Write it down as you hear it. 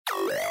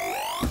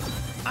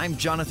I'm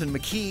Jonathan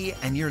McKee,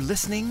 and you're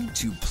listening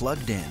to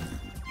Plugged In.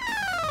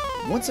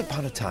 Once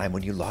upon a time,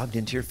 when you logged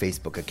into your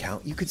Facebook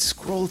account, you could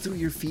scroll through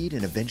your feed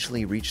and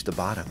eventually reach the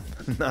bottom.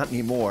 Not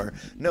anymore.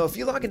 No, if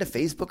you log into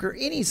Facebook or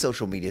any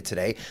social media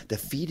today, the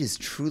feed is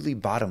truly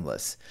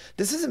bottomless.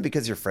 This isn't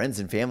because your friends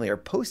and family are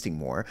posting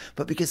more,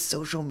 but because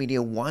social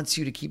media wants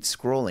you to keep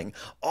scrolling,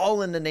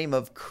 all in the name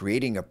of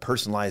creating a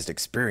personalized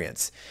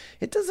experience.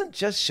 It doesn't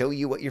just show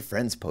you what your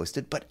friends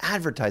posted, but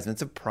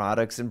advertisements of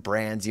products and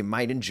brands you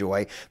might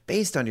enjoy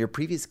based on your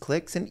previous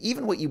clicks and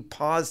even what you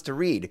paused to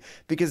read,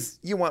 because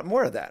you want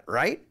more of that,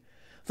 right?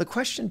 The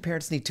question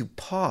parents need to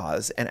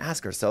pause and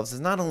ask ourselves is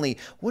not only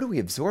what are we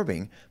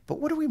absorbing, but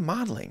what are we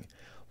modeling?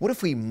 What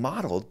if we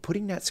modeled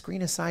putting that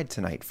screen aside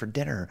tonight for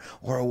dinner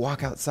or a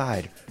walk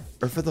outside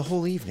or for the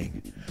whole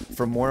evening?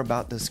 For more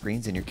about those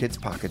screens in your kids'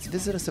 pockets,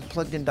 visit us at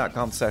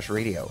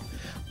pluggedin.com/radio.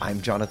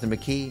 I'm Jonathan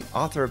McKee,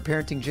 author of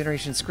Parenting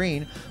Generation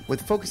Screen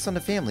with Focus on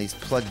the Family's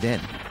Plugged In.